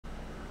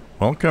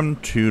Welcome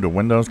to the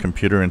Windows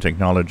Computer and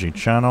Technology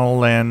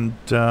channel, and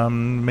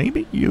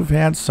maybe you've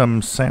had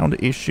some sound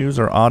issues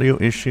or audio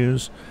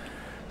issues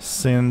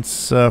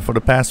since for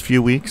the past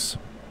few weeks.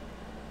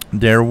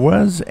 There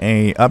was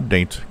a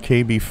update,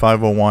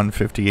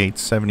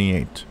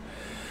 KB5015878,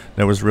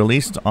 that was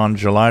released on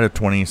July the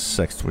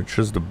 26th, which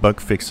is the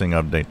bug fixing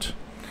update,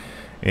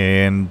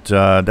 and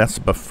that's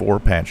before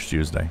Patch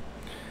Tuesday.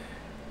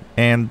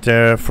 And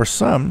for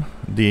some,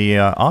 the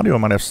audio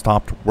might have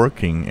stopped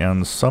working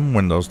on some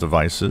Windows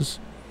devices,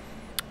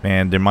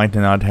 and they might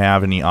not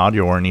have any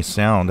audio or any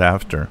sound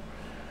after.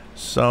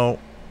 So,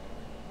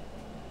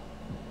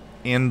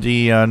 in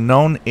the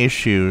known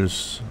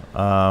issues,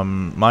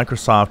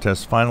 Microsoft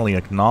has finally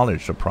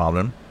acknowledged the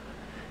problem.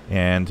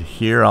 And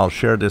here I'll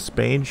share this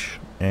page,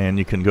 and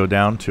you can go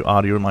down to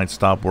audio might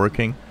stop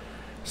working.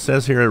 It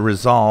says here it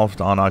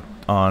resolved on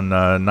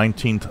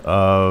 19th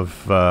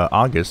of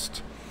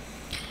August.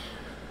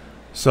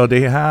 So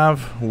they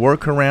have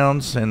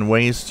workarounds and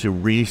ways to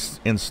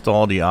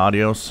reinstall the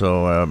audio.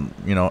 So,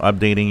 you know,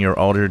 updating your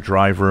audio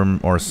driver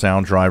or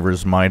sound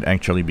drivers might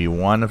actually be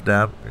one of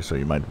them. So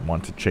you might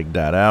want to check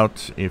that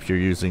out. If you're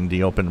using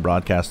the Open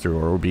Broadcaster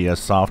or OBS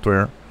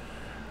software,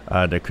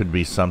 there could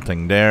be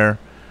something there.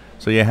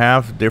 So you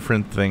have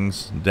different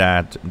things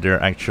that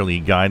they're actually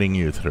guiding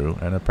you through.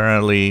 And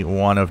apparently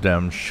one of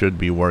them should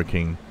be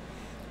working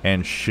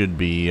and should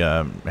be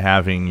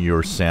having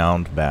your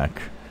sound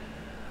back.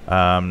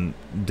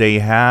 They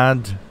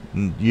had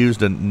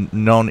used a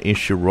known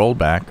issue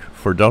rollback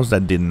for those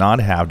that did not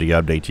have the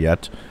update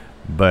yet,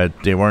 but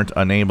they weren't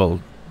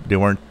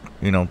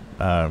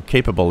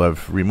capable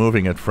of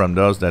removing it from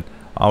those that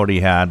already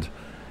had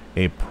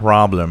a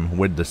problem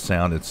with the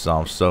sound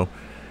itself. So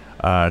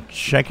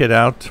check it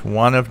out.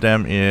 One of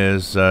them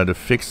is to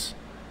fix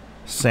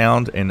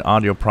sound and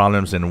audio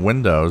problems in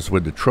Windows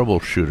with the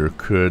troubleshooter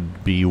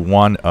could be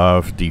one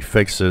of the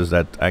fixes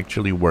that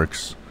actually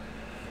works.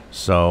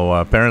 So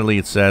apparently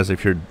it says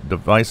if your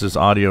device's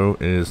audio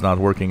is not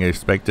working as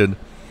expected,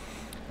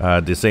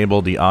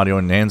 disable the audio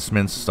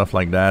enhancements, stuff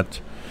like that.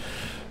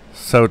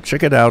 So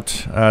check it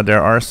out. There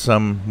are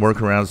some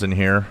workarounds in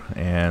here,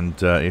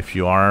 and if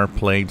you are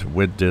plagued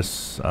with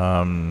this,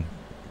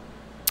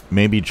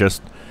 maybe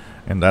just,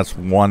 and that's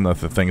one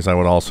of the things I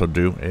would also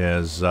do,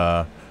 is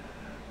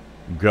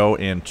go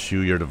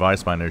into your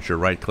device manager,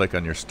 right click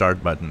on your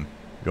start button,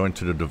 go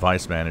into the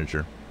device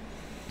manager.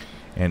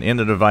 And in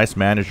the device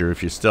manager,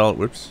 if you still,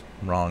 whoops,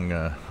 wrong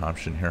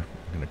option here.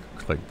 I'm going to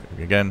click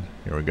again.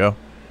 Here we go.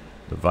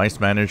 Device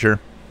manager.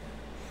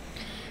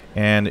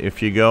 And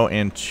if you go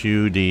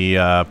into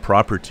the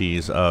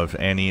properties of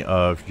any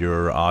of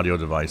your audio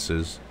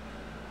devices,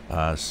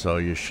 so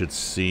you should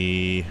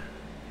see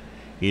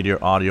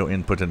either audio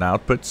input and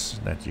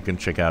outputs that you can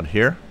check out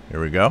here. Here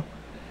we go.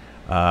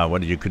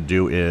 What you could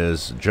do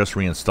is just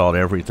reinstall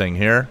everything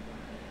here.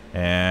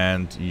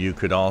 And you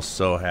could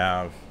also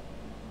have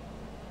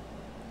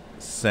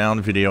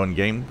sound, video, and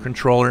game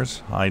controllers,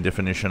 high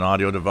definition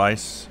audio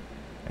device,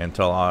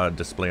 Intel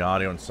display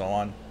audio, and so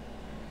on.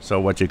 So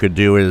what you could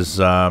do is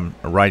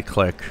right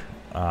click,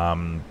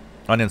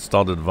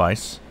 uninstall the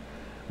device,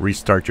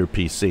 restart your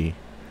PC,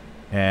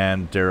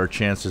 and there are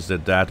chances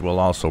that that will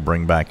also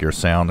bring back your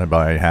sound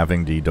by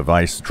having the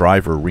device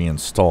driver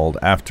reinstalled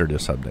after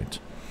this update.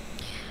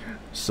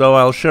 So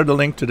I'll share the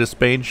link to this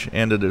page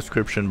in the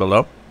description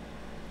below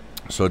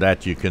so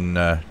that you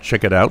can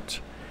check it out.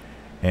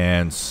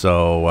 And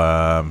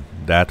so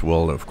that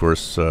will, of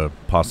course,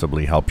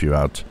 possibly help you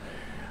out,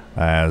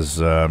 as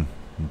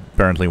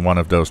apparently one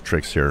of those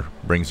tricks here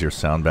brings your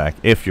sound back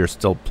if you're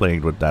still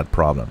plagued with that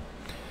problem.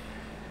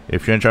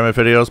 If you enjoy my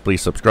videos,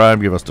 please subscribe,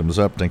 give us a thumbs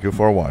up. Thank you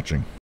for watching.